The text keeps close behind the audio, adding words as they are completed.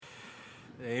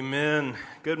Amen.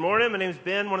 Good morning. My name is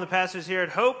Ben, one of the pastors here at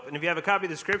Hope. And if you have a copy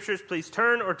of the Scriptures, please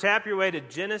turn or tap your way to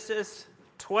Genesis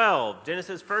 12.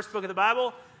 Genesis, first book of the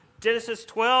Bible. Genesis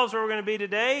 12 is where we're going to be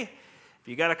today. If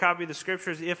you got a copy of the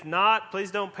Scriptures, if not,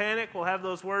 please don't panic. We'll have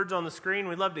those words on the screen.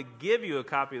 We'd love to give you a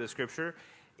copy of the Scripture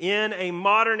in a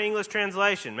modern English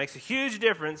translation. Makes a huge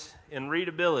difference in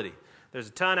readability. There's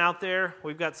a ton out there.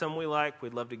 We've got some we like.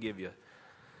 We'd love to give you.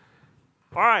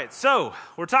 All right, so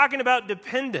we're talking about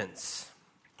dependence.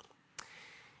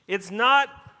 It's not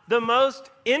the most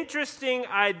interesting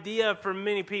idea for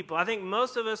many people. I think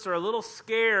most of us are a little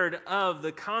scared of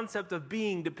the concept of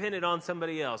being dependent on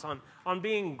somebody else, on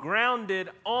being grounded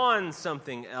on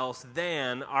something else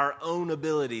than our own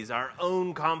abilities, our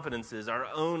own confidences, our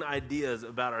own ideas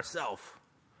about ourselves.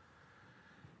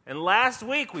 And last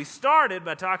week we started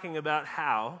by talking about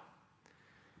how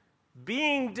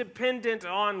being dependent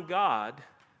on God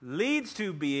leads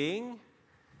to being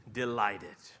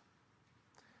delighted.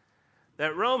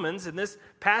 That Romans, in this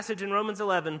passage in Romans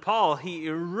 11, Paul, he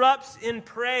erupts in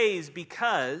praise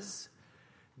because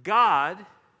God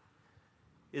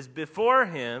is before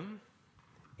him,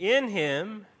 in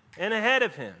him, and ahead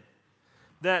of him.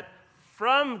 That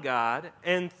from God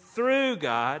and through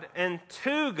God and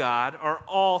to God are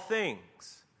all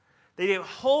things. That he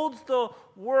holds the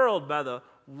world by the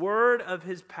word of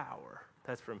his power.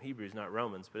 That's from Hebrews, not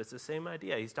Romans, but it's the same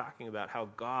idea. He's talking about how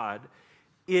God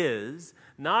is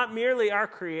not merely our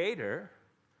creator,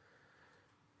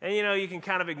 and you can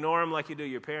kind of ignore him like you do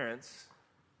your parents,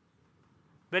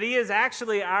 but he is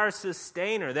actually our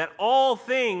sustainer, that all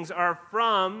things are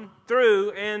from, through,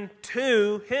 and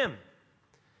to him.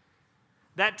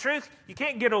 That truth, you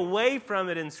can't get away from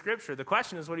it in Scripture. The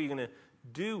question is, what are you going to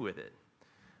do with it?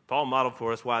 Paul modeled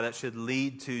for us why that should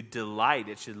lead to delight.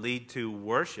 It should lead to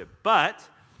worship. But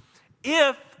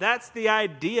if that's the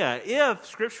idea, if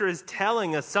Scripture is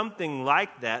telling us something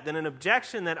like that, then an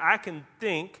objection that I can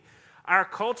think our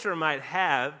culture might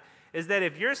have is that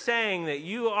if you're saying that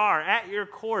you are, at your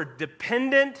core,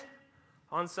 dependent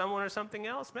on someone or something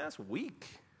else, man, that's weak.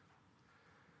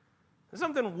 There's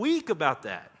something weak about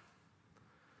that.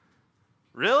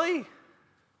 Really?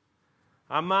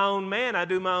 I'm my own man. I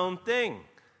do my own thing.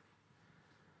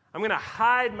 I'm going to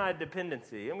hide my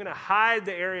dependency. I'm going to hide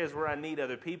the areas where I need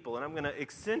other people, and I'm going to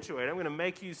accentuate. I'm going to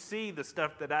make you see the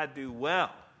stuff that I do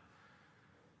well.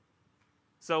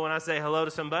 So when I say hello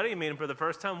to somebody, you meet them for the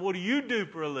first time, what do you do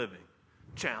for a living?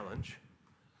 Challenge.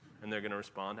 And they're going to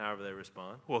respond however they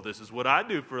respond. Well, this is what I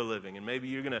do for a living. And maybe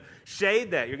you're going to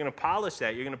shade that. You're going to polish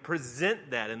that. You're going to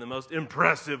present that in the most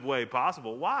impressive way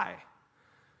possible. Why?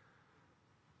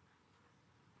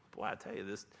 Boy, I tell you,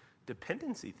 this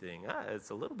dependency thing,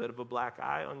 it's a little bit of a black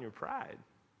eye on your pride.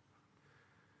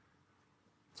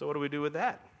 So what do we do with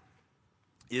that?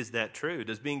 Is that true?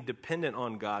 Does being dependent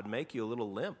on God make you a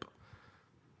little limp?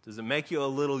 Does it make you a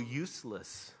little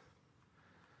useless?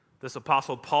 This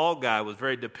Apostle Paul guy was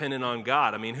very dependent on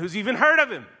God. I mean, who's even heard of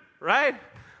him, right?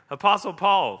 Apostle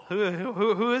Paul.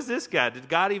 Who is this guy? Did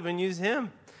God even use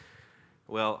him?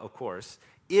 Well, of course,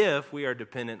 if we are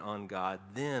dependent on God,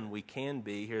 then we can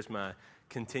be, here's my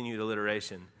continued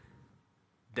alliteration,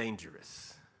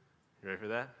 dangerous. You ready for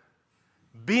that?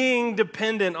 Being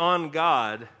dependent on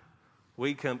God,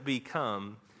 we can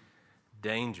become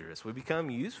dangerous. We become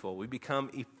useful. We become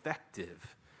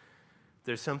effective.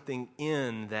 There's something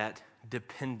in that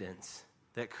dependence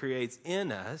that creates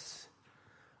in us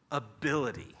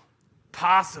ability,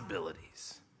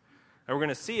 possibilities. And we're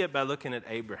going to see it by looking at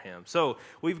Abraham. So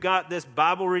we've got this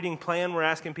Bible reading plan we're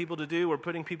asking people to do. We're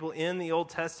putting people in the Old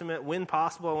Testament. When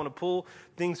possible, I want to pull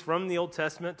things from the Old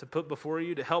Testament to put before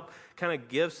you to help kind of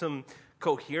give some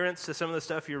coherence to some of the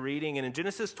stuff you're reading. And in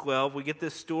Genesis 12, we get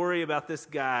this story about this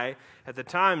guy at the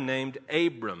time named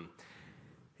Abram.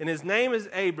 And his name is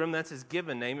Abram. That's his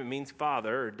given name. It means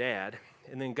father or dad.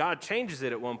 And then God changes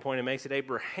it at one point and makes it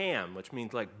Abraham, which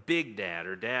means like big dad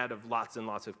or dad of lots and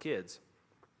lots of kids.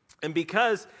 And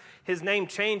because his name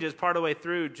changes part of the way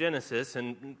through Genesis,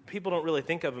 and people don't really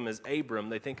think of him as Abram,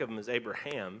 they think of him as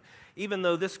Abraham. Even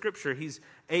though this scripture, he's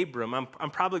Abram,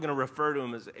 I'm probably going to refer to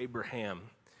him as Abraham,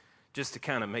 just to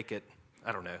kind of make it,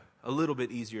 I don't know, a little bit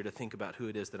easier to think about who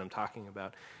it is that I'm talking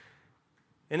about.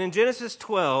 And in Genesis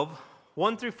 12,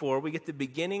 1 through 4, we get the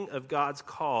beginning of God's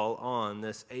call on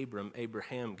this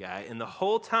Abraham guy. And the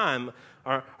whole time,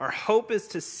 our hope is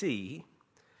to see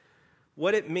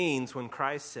what it means when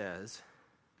Christ says,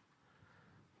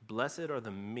 blessed are the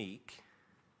meek,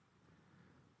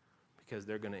 because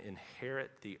they're going to inherit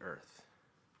the earth.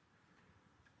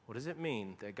 What does it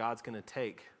mean that God's going to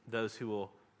take those who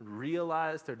will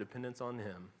realize their dependence on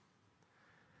him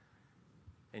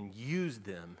and use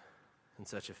them in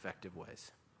such effective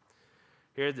ways.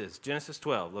 Here it is, Genesis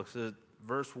 12. Looks at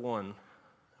verse 1, and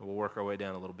we'll work our way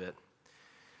down a little bit.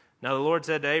 Now the Lord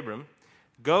said to Abram,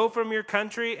 "Go from your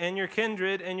country and your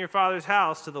kindred and your father's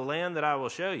house to the land that I will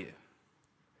show you."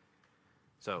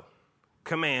 So,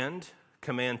 command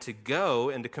to go,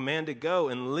 and to command to go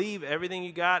and leave everything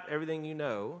you got, everything you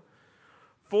know,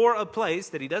 for a place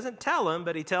that he doesn't tell him,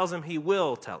 but he tells him he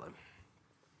will tell him.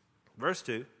 Verse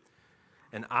 2,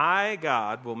 "And I,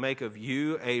 God, will make of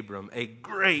you, Abram, a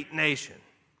great nation.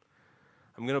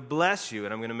 I'm going to bless you,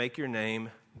 and I'm going to make your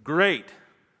name great,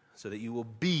 so that you will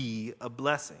be a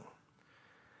blessing.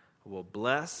 I will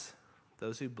bless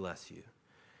those who bless you,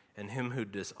 and him who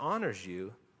dishonors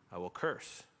you I will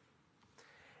curse.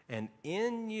 And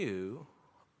in you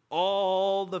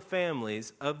all the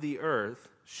families of the earth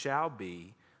shall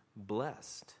be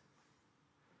blessed."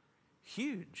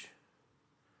 Huge.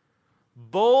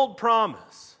 Bold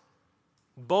promise.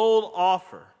 Bold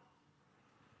offer.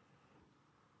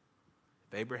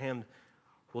 If Abraham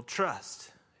will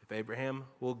trust, if Abraham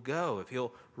will go, if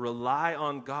he'll rely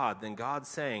on God, then God's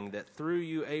saying that through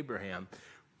you, Abraham,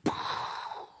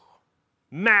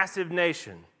 massive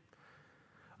nation,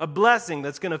 a blessing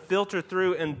that's going to filter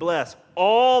through and bless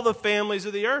all the families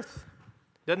of the earth.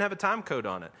 Doesn't have a time code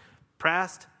on it.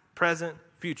 Past, present,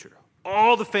 future.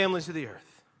 All the families of the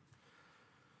earth.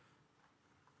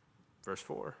 Verse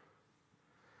 4.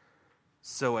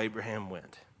 So Abraham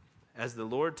went, as the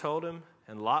Lord told him,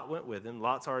 and Lot went with him.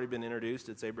 Lot's already been introduced.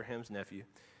 It's Abraham's nephew.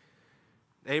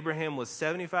 Abraham was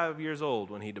 75 years old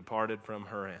when he departed from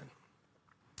Haran.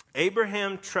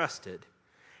 Abraham trusted,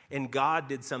 and God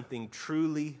did something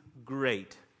truly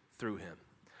great through him.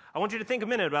 I want you to think a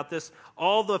minute about this,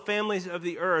 all the families of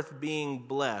the earth being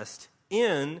blessed,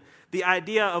 in the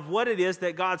idea of what it is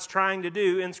that God's trying to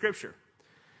do in Scripture.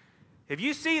 If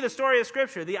you see the story of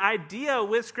Scripture, the idea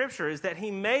with Scripture is that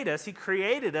He made us, He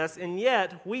created us, and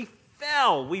yet we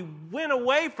fell. We went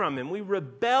away from Him. We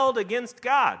rebelled against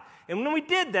God. And when we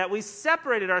did that, we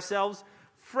separated ourselves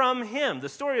from Him. The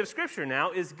story of Scripture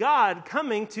now is God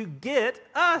coming to get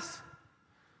us.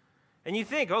 And you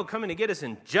think, oh, coming to get us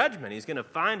in judgment. He's going to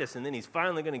find us, and then He's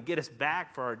finally going to get us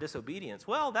back for our disobedience.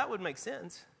 Well, that would make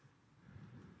sense.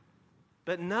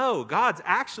 But no, God's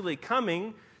actually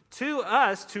coming to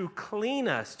us to clean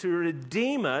us, to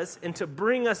redeem us, and to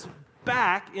bring us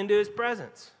back into His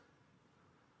presence.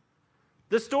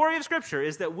 The story of Scripture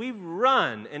is that we've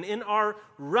run, and in our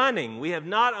running, we have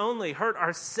not only hurt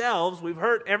ourselves, we've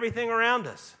hurt everything around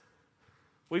us.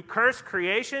 We've cursed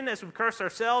creation as we've cursed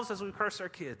ourselves, as we've cursed our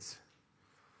kids.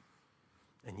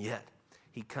 And yet,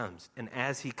 He comes, and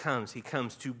as He comes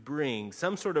to bring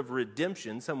some sort of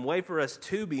redemption, some way for us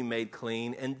to be made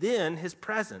clean, and then His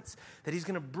presence, that He's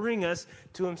going to bring us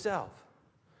to Himself.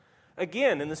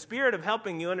 Again, in the spirit of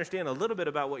helping you understand a little bit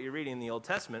about what you're reading in the Old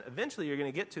Testament, eventually you're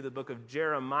going to get to the book of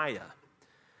Jeremiah.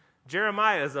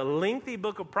 Jeremiah is a lengthy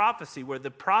book of prophecy where the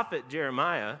prophet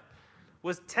Jeremiah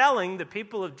was telling the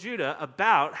people of Judah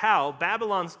about how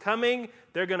Babylon's coming,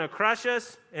 they're going to crush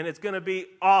us, and it's going to be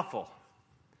awful.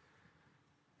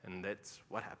 And that's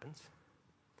what happens.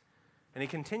 And he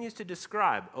continues to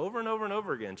describe over and over and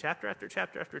over again, chapter after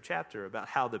chapter after chapter, about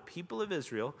how the people of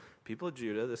Israel, people of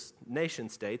Judah, this nation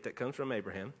state that comes from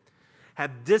Abraham,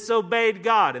 have disobeyed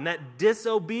God, and that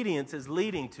disobedience is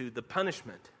leading to the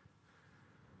punishment,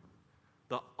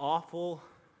 the awful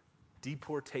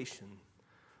deportation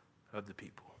of the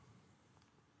people.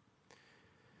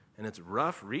 And it's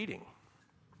rough reading.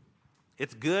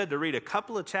 It's good to read a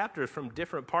couple of chapters from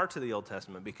different parts of the Old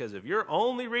Testament, because if your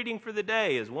only reading for the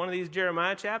day is one of these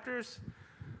Jeremiah chapters,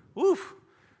 woof,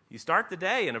 you start the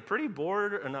day in a pretty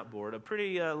a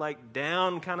pretty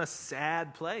down, kind of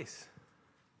sad place.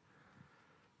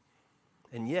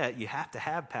 And yet, you have to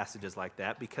have passages like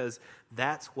that, because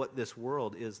that's what this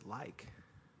world is like.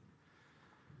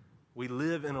 We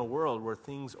live in a world where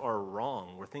things are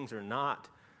wrong, where things are not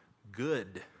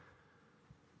good.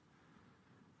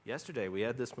 Yesterday, we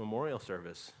had this memorial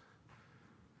service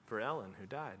for Ellen, who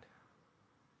died.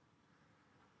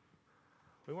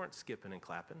 We weren't skipping and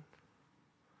clapping.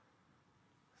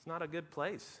 It's not a good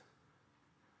place.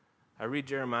 I read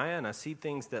Jeremiah, and I see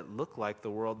things that look like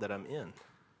the world that I'm in.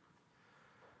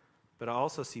 But I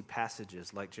also see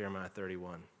passages like Jeremiah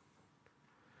 31.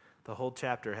 The whole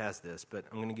chapter has this, but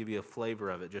I'm going to give you a flavor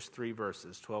of it, just 3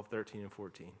 verses, 12, 13, and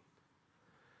 14.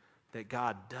 That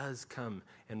God does come,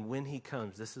 and when He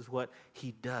comes, this is what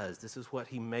He does. This is what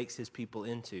He makes His people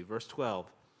into. Verse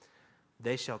 12,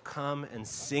 they shall come and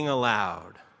sing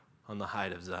aloud on the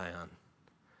height of Zion.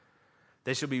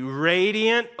 They shall be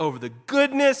radiant over the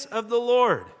goodness of the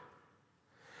Lord.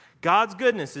 God's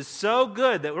goodness is so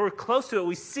good that we're close to it,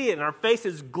 we see it, and our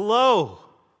faces glow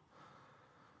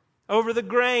over the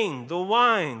grain, the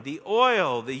wine, the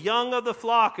oil, the young of the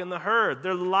flock and the herd.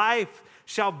 Their life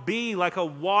shall be like a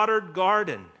watered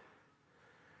garden.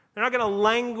 They're not going to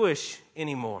languish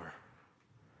anymore.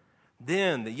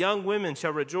 Then the young women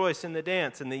shall rejoice in the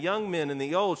dance, and the young men and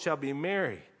the old shall be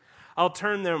merry. I'll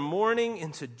turn their mourning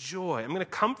into joy. I'm going to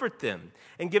comfort them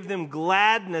and give them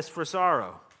gladness for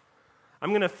sorrow. I'm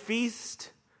going to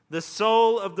feast the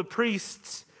soul of the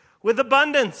priests with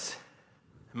abundance.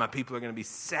 And my people are going to be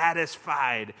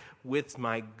satisfied with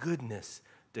my goodness,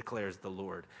 declares the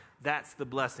Lord. That's the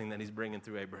blessing that he's bringing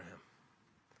through Abraham.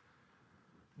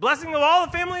 Blessing of all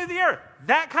the family of the earth.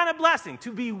 That kind of blessing,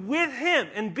 to be with him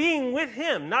and being with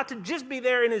him, not to just be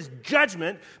there in his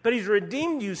judgment, but he's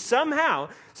redeemed you somehow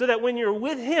so that when you're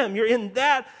with him, you're in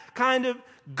that kind of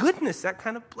goodness, that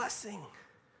kind of blessing.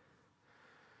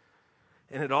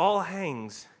 And it all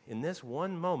hangs in this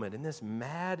one moment, in this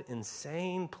mad,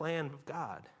 insane plan of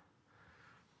God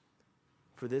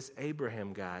for this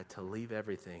Abraham guy to leave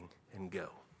everything and go.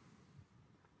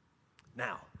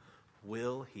 Now,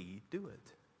 will he do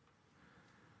it?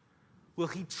 Will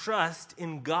he trust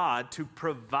in God to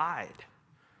provide?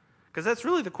 Because that's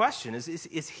really the question.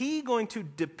 Is he going to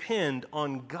depend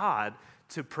on God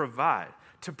to provide?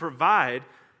 To provide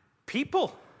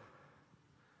people.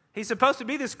 He's supposed to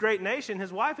be this great nation.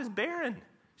 His wife is barren.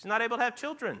 She's not able to have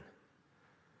children.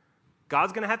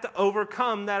 God's going to have to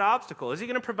overcome that obstacle. Is he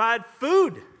going to provide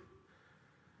food?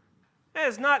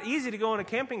 It's not easy to go on a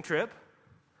camping trip.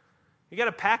 You got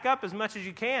to pack up as much as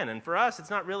you can. And for us, it's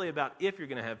not really about if you're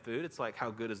going to have food. It's like, how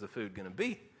good is the food going to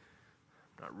be?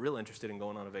 I'm not real interested in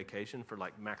going on a vacation for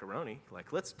like macaroni.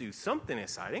 Like, let's do something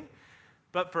exciting.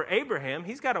 But for Abraham,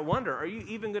 he's got to wonder, are you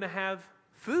even going to have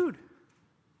food?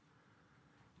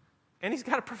 And he's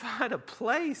got to provide a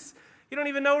place. You don't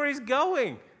even know where he's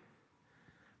going.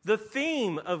 The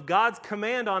theme of God's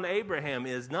command on Abraham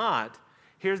is not,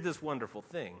 here's this wonderful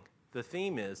thing. The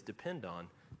theme is, depend on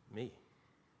me.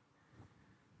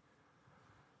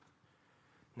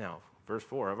 Now, verse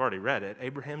 4, I've already read it.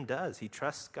 Abraham does. He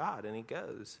trusts God and he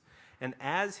goes. And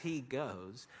as he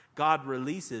goes, God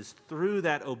releases through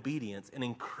that obedience an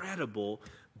incredible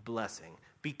blessing.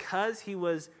 Because he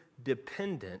was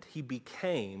dependent, he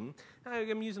became,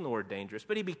 I'm using the word dangerous,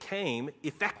 but he became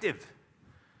effective.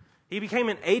 He became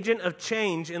an agent of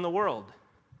change in the world.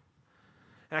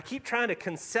 And I keep trying to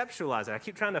conceptualize it. I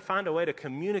keep trying to find a way to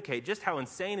communicate just how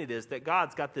insane it is that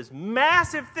God's got this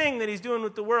massive thing that he's doing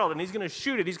with the world, and he's going to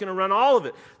shoot it. He's going to run all of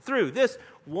it through this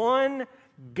one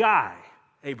guy,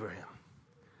 Abraham.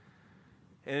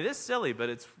 And it is silly, but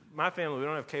it's my family. We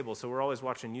don't have cable, so we're always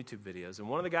watching YouTube videos. And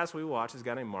one of the guys we watch is a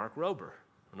guy named Mark Rober.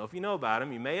 I don't know if you know about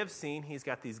him. You may have seen he's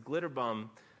got these glitter bomb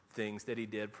things that he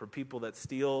did for people that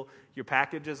steal your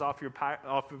packages off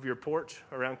of your porch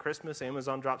around Christmas.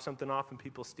 Amazon drops something off and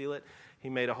people steal it. He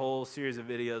made a whole series of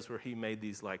videos where he made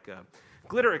these like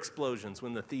glitter explosions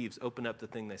when the thieves open up the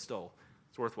thing they stole.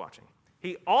 It's worth watching.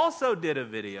 He also did a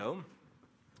video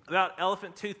about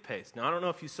elephant toothpaste. Now, I don't know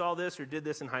if you saw this or did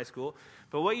this in high school,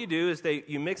 but what you do is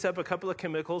you mix up a couple of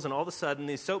chemicals, and all of a sudden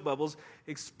these soap bubbles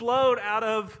explode out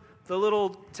of the little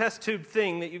test tube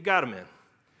thing that you've got them in.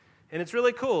 And it's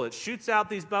really cool. It shoots out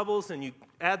these bubbles, and you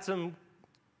add some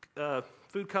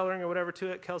food coloring or whatever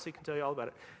to it. Kelsey can tell you all about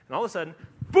it. And all of a sudden,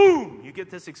 boom, you get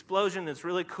this explosion that's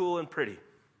really cool and pretty.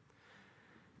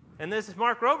 And this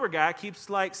Mark Rober guy keeps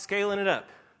like scaling it up.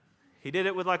 He did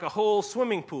it with like a whole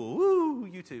swimming pool. Woo,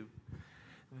 YouTube.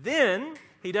 Then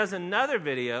he does another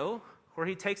video where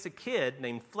he takes a kid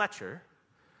named Fletcher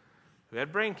who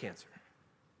had brain cancer.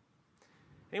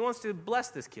 And he wants to bless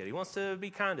this kid. He wants to be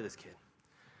kind to this kid.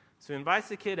 So he invites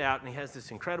the kid out, and he has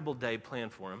this incredible day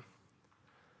planned for him.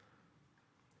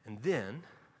 And then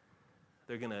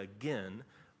they're going to again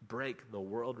break the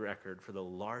world record for the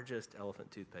largest elephant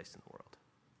toothpaste in the world.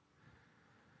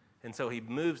 And so he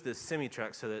moves this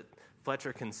semi-truck so that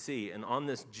Fletcher can see. And on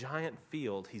this giant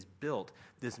field, he's built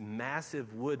this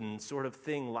massive wooden sort of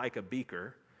thing like a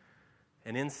beaker.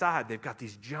 And inside, they've got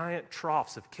these giant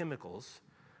troughs of chemicals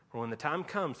where when the time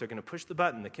comes, they're going to push the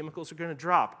button, the chemicals are going to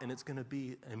drop, and it's going to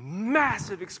be a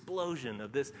massive explosion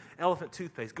of this elephant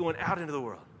toothpaste going out into the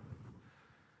world.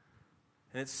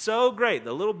 And it's so great.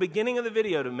 The little beginning of the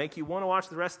video to make you want to watch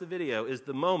the rest of the video is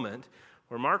the moment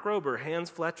where Mark Rober hands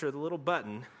Fletcher the little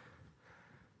button.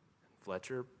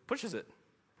 Fletcher pushes it.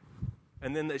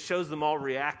 And then it shows them all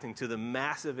reacting to the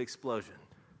massive explosion.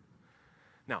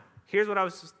 Now, here's what I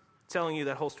was telling you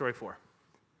that whole story for.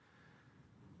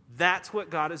 That's what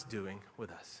God is doing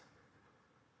with us.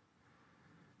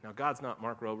 Now, God's not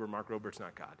Mark Rober. Mark Rober's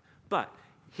not God. But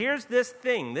here's this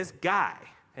thing, this guy,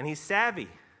 and he's savvy.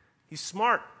 He's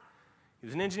smart. He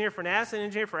was an engineer for NASA, an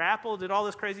engineer for Apple, did all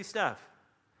this crazy stuff.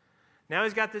 Now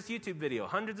he's got this YouTube video.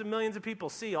 Hundreds of millions of people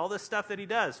see all this stuff that he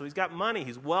does. So he's got money.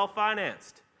 He's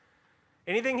well-financed.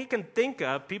 Anything he can think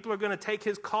of, people are going to take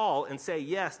his call and say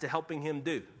yes to helping him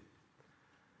do.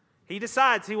 He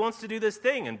decides he wants to do this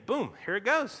thing, and boom, here it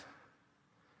goes.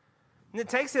 And it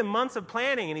takes him months of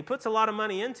planning, and he puts a lot of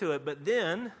money into it, but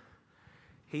then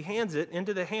he hands it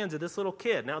into the hands of this little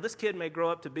kid. Now, this kid may grow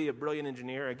up to be a brilliant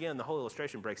engineer. Again, the whole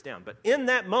illustration breaks down. But in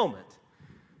that moment,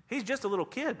 he's just a little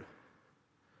kid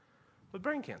with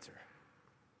brain cancer.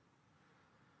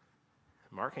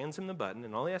 Mark hands him the button,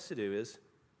 and all he has to do is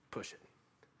push it.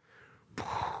 Do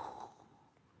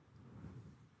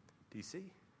you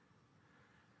see?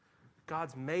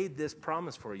 God's made this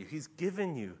promise for you. He's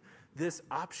given you this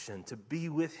option to be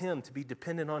with him, to be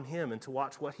dependent on him, and to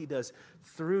watch what he does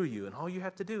through you. And all you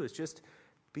have to do is just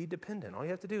be dependent. All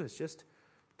you have to do is just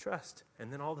trust.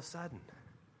 And then all of a sudden,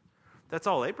 that's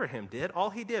all Abraham did. All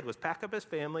he did was pack up his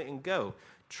family and go,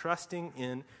 trusting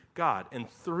in God. And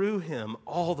through him,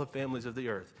 all the families of the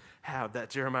earth have that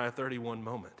Jeremiah 31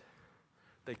 moment.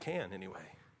 They can, anyway.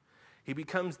 He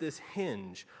becomes this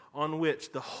hinge on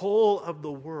which the whole of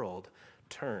the world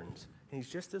turns. And he's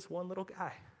just this one little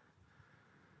guy.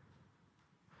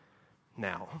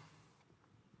 Now,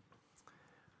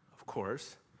 of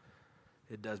course,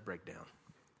 it does break down.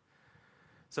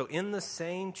 So in the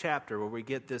same chapter where we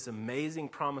get this amazing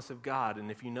promise of God, and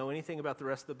if you know anything about the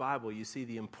rest of the Bible, you see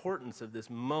the importance of this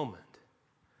moment.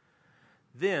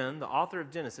 Then the author of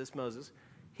Genesis, Moses,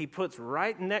 he puts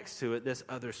right next to it this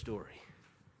other story.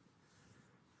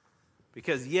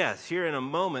 Because yes, here in a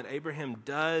moment, Abraham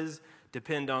does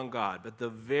depend on God. But the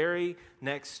very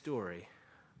next story,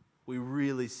 we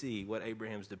really see what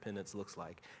Abraham's dependence looks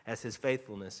like as his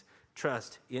faithfulness,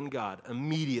 trust in God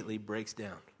immediately breaks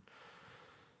down.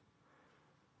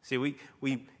 See,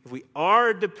 if we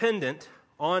are dependent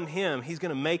on him, he's going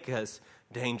to make us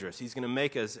dangerous. He's going to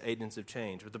make us agents of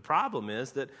change. But the problem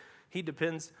is that he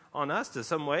depends on us to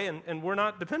some way, and we're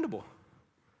not dependable.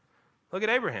 Look at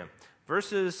Abraham.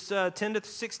 Verses 10 to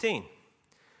 16.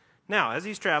 Now, as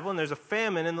he's traveling, there's a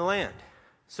famine in the land.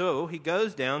 So he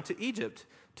goes down to Egypt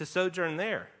to sojourn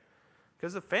there,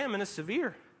 because the famine is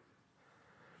severe.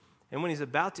 And when he's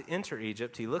about to enter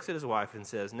Egypt, he looks at his wife and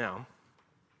says, "Now,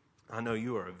 I know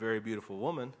you are a very beautiful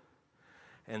woman,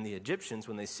 and the Egyptians,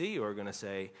 when they see you, are going to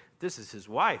say, 'This is his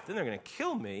wife.' Then they're going to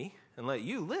kill me and let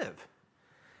you live.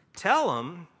 Tell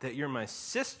them that you're my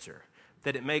sister,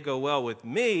 that it may go well with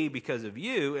me because of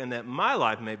you, and that my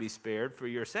life may be spared for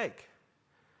your sake."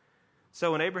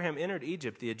 So when Abraham entered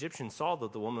Egypt, the Egyptians saw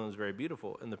that the woman was very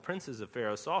beautiful, and the princes of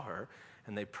Pharaoh saw her,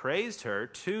 and they praised her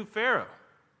to Pharaoh,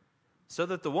 so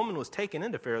that the woman was taken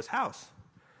into Pharaoh's house.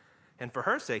 And for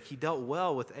her sake, he dealt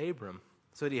well with Abram,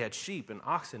 so that he had sheep and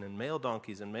oxen and male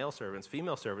donkeys and male servants,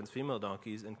 female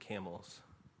donkeys, and camels.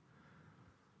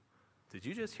 Did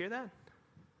you just hear that?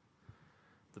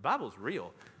 The Bible's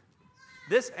real.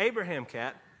 This Abraham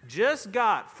cat just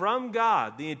got from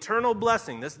God the eternal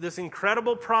blessing, this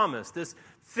incredible promise, this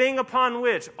thing upon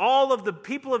which all of the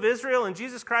people of Israel and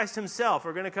Jesus Christ himself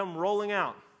are going to come rolling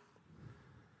out.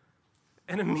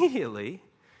 And immediately,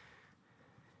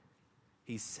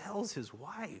 he sells his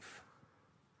wife.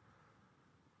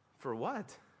 For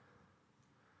what?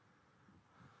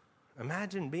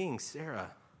 Imagine being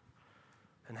Sarah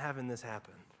and having this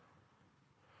happen.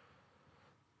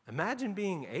 Imagine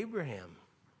being Abraham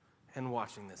and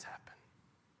watching this happen.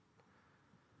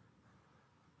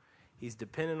 He's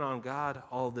dependent on God.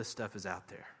 All of this stuff is out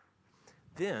there.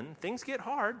 Then things get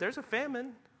hard. There's a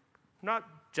famine. I'm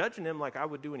not judging him like I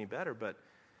would do any better, but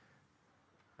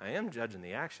I am judging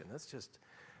the action. That's just,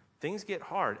 things get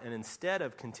hard. And instead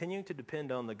of continuing to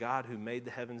depend on the God who made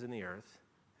the heavens and the earth,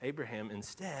 Abraham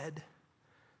instead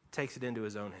takes it into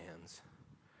his own hands.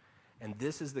 And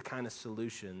this is the kind of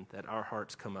solution that our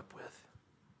hearts come up with.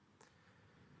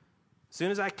 As soon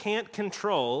as I can't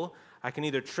control, I can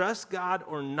either trust God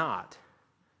or not.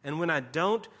 And when I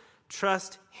don't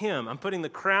trust him, I'm putting the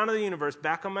crown of the universe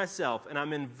back on myself, and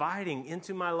I'm inviting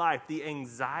into my life the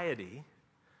anxiety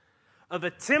of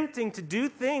attempting to do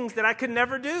things that I could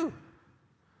never do,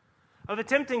 of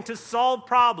attempting to solve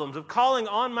problems, of calling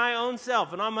on my own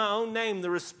self and on my own name the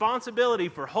responsibility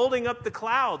for holding up the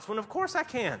clouds, when of course I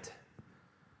can't.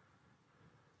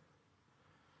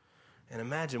 And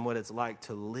imagine what it's like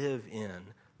to live in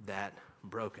that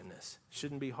brokenness. It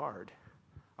shouldn't be hard.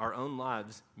 Our own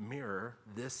lives mirror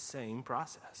this same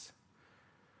process.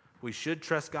 We should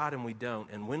trust God and we don't.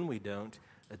 And when we don't,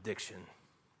 addiction.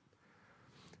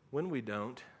 When we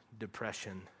don't,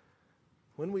 depression.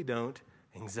 When we don't,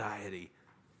 anxiety,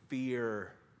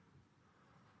 fear.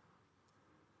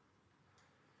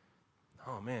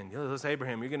 Oh man, listen,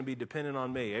 Abraham, you're going to be dependent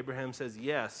on me. Abraham says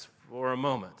yes for a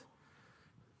moment.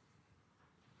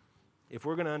 If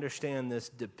we're going to understand this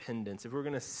dependence, if we're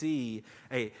going to see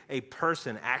a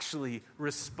person actually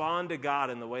respond to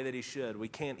God in the way that he should, we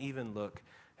can't even look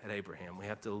at Abraham. We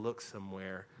have to look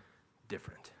somewhere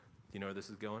different. Do you know where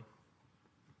this is going?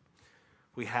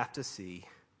 We have to see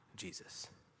Jesus.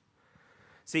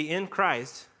 See, in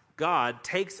Christ, God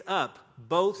takes up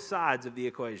both sides of the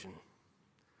equation.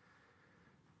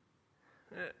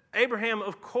 Abraham,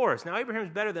 of course, now Abraham's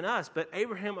better than us, but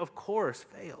Abraham, of course,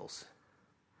 fails.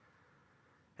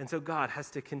 And so God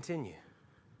has to continue.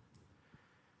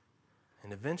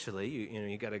 And eventually,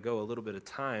 you got to go a little bit of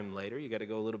time later, you got to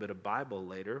go a little bit of Bible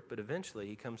later, but eventually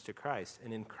he comes to Christ.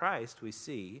 And in Christ, we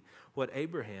see what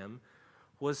Abraham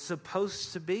was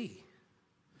supposed to be.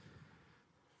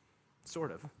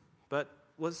 Sort of, but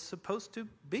was supposed to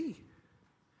be.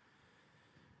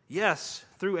 Yes,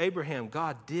 through Abraham,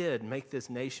 God did make this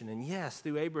nation. And yes,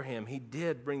 through Abraham, he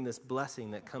did bring this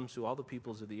blessing that comes to all the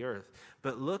peoples of the earth.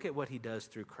 But look at what he does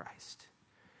through Christ.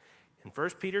 In 1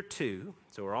 Peter 2,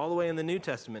 so we're all the way in the New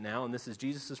Testament now, and this is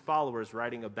Jesus' followers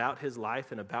writing about his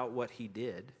life and about what he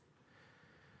did.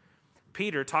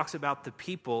 Peter talks about the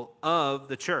people of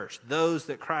the church, those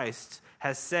that Christ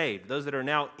has saved, those that are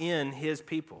now in his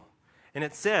people. And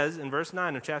it says in verse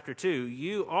 9 of chapter 2,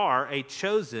 you are a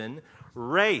chosen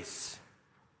race.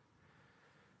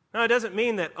 Now, it doesn't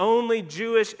mean that only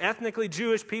ethnically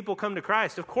Jewish people come to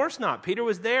Christ. Of course not. Peter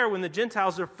was there when the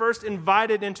Gentiles are first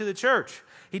invited into the church.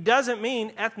 He doesn't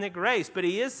mean ethnic race, but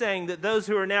he is saying that those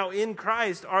who are now in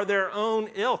Christ are their own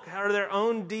ilk, are their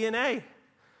own DNA.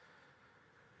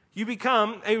 You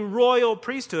become a royal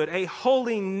priesthood, a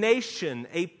holy nation,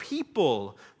 a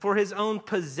people for his own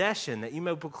possession, that you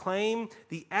may proclaim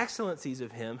the excellencies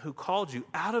of him who called you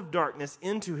out of darkness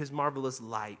into his marvelous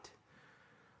light.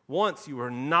 Once you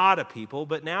were not a people,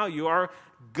 but now you are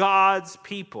God's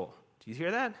people. Do you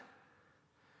hear that?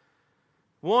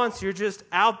 Once you're just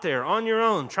out there on your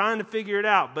own trying to figure it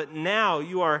out, but now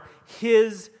you are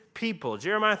his people.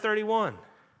 Jeremiah 31.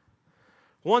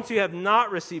 Once you have not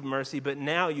received mercy, but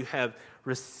now you have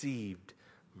received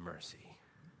mercy.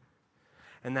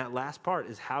 And that last part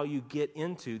is how you get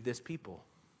into this people.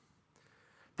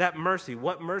 That mercy,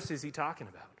 what mercy is he talking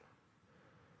about?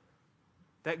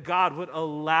 That God would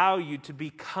allow you to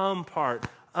become part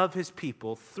of his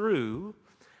people through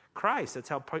Christ. That's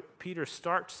how Peter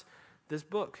starts this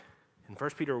book. In 1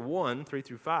 Peter 1, 3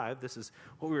 through 5, this is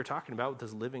what we were talking about with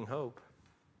this living hope.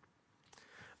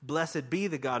 Blessed be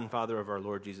the God and Father of our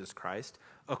Lord Jesus Christ.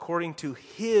 According to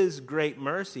his great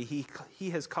mercy, he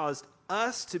has caused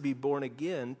us to be born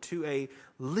again to a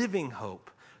living hope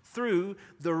through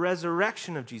the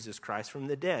resurrection of Jesus Christ from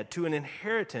the dead, to an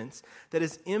inheritance that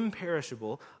is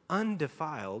imperishable,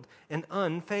 undefiled, and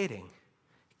unfading,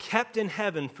 kept in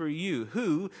heaven for you,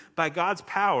 who, by God's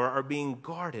power, are being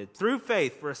guarded through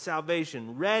faith for a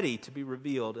salvation ready to be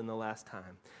revealed in the last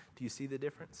time. Do you see the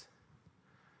difference?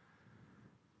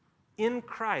 In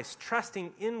Christ,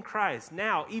 trusting in Christ.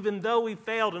 Now, even though we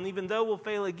failed and even though we'll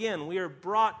fail again, we are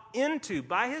brought into,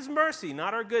 by his mercy,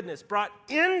 not our goodness, brought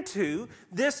into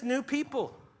this new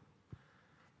people,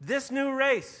 this new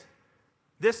race,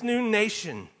 this new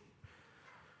nation.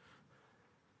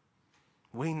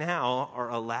 We now are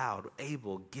allowed,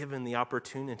 able, given the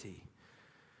opportunity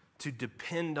to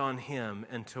depend on him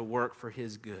and to work for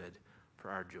his good, for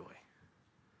our joy.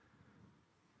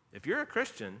 If you're a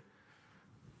Christian,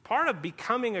 part of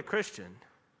becoming a Christian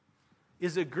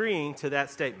is agreeing to that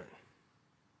statement.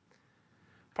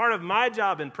 Part of my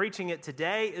job in preaching it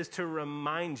today is to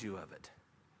remind you of it.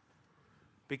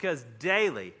 Because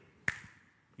daily,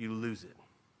 you lose it.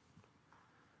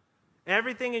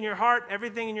 Everything in your heart,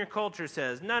 everything in your culture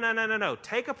says, no.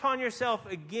 Take upon yourself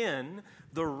again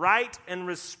the right and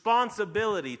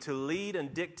responsibility to lead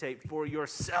and dictate for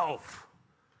yourself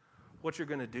what you're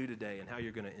going to do today and how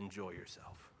you're going to enjoy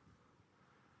yourself.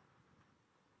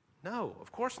 No,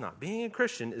 of course not. Being a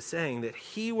Christian is saying that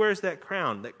he wears that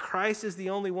crown, that Christ is the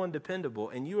only one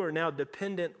dependable, and you are now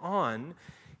dependent on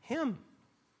him.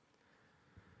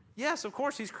 Yes, of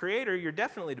course, he's creator. You're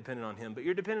definitely dependent on him, but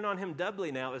you're dependent on him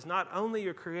doubly now as not only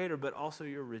your creator, but also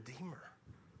your redeemer.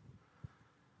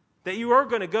 That you are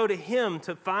going to go to him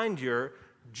to find your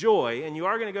joy, and you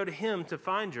are going to go to him to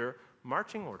find your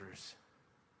marching orders.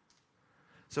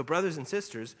 So, brothers and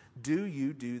sisters, do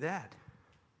you do that?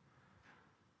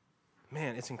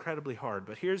 Man, it's incredibly hard,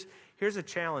 but here's a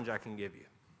challenge I can give you.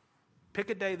 Pick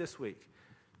a day this week.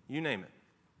 You name it.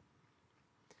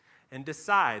 and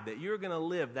decide that you're going to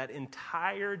live that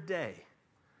entire day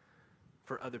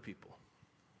for other people.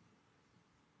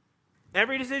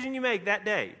 Every decision you make that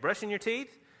day, brushing your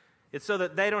teeth, it's so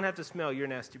that they don't have to smell your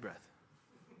nasty breath.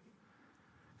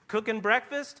 Cooking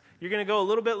breakfast, you're going to go a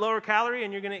little bit lower calorie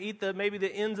and you're going to eat maybe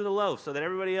the ends of the loaf so that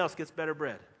everybody else gets better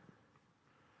bread.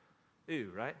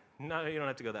 Ew, right? No, you don't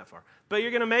have to go that far. But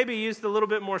you're going to maybe use the little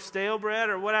bit more stale bread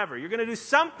or whatever. You're going to do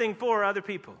something for other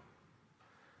people.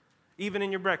 Even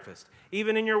in your breakfast,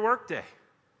 even in your workday.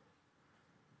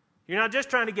 You're not just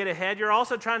trying to get ahead, you're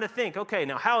also trying to think, okay,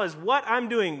 now how is what I'm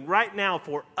doing right now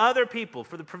for other people,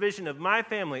 for the provision of my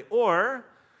family, or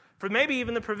for maybe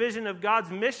even the provision of God's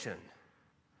mission,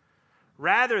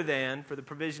 rather than for the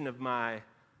provision of my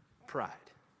pride.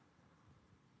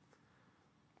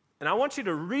 And I want you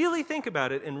to really think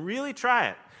about it and really try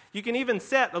it. You can even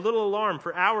set a little alarm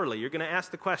for hourly. You're going to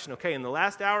ask the question, okay, in the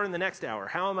last hour and the next hour,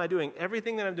 how am I doing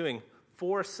everything that I'm doing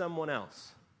for someone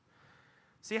else?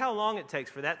 See how long it takes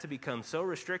for that to become so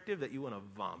restrictive that you want to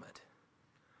vomit.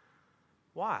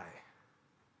 Why?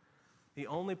 The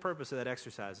only purpose of that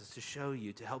exercise is to show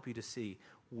you, to help you to see,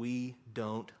 we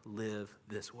don't live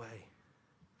this way.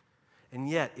 And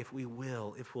yet, if we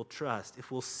will, if we'll trust,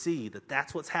 if we'll see that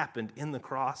that's what's happened in the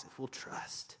cross, if we'll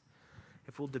trust,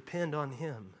 if we'll depend on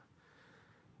Him,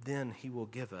 then He will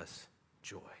give us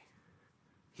joy.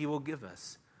 He will give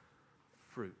us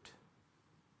fruit.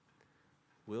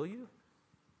 Will you?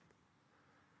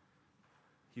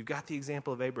 You've got the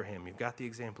example of Abraham. You've got the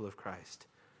example of Christ.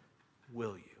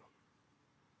 Will you?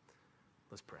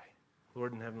 Let's pray.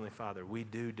 Lord and Heavenly Father, we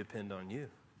do depend on You.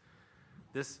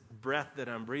 This breath that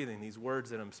I'm breathing, these words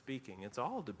that I'm speaking, it's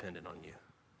all dependent on You.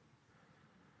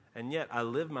 And yet I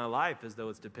live my life as though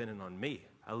it's dependent on me.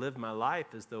 I live my life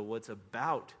as though it's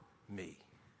about me.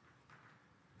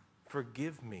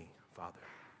 Forgive me, Father.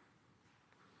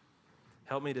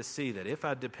 Help me to see that if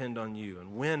I depend on You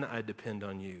and when I depend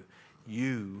on You,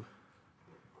 You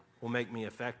will make me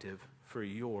effective for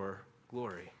Your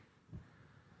glory.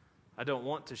 I don't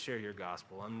want to share Your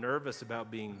gospel. I'm nervous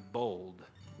about being bold.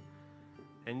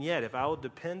 And yet, if I will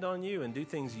depend on You and do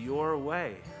things Your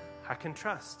way, I can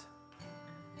trust.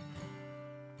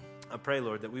 I pray,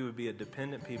 Lord, that we would be a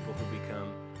dependent people who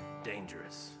become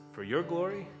dangerous for Your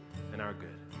glory and our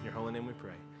good. In Your holy name we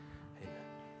pray.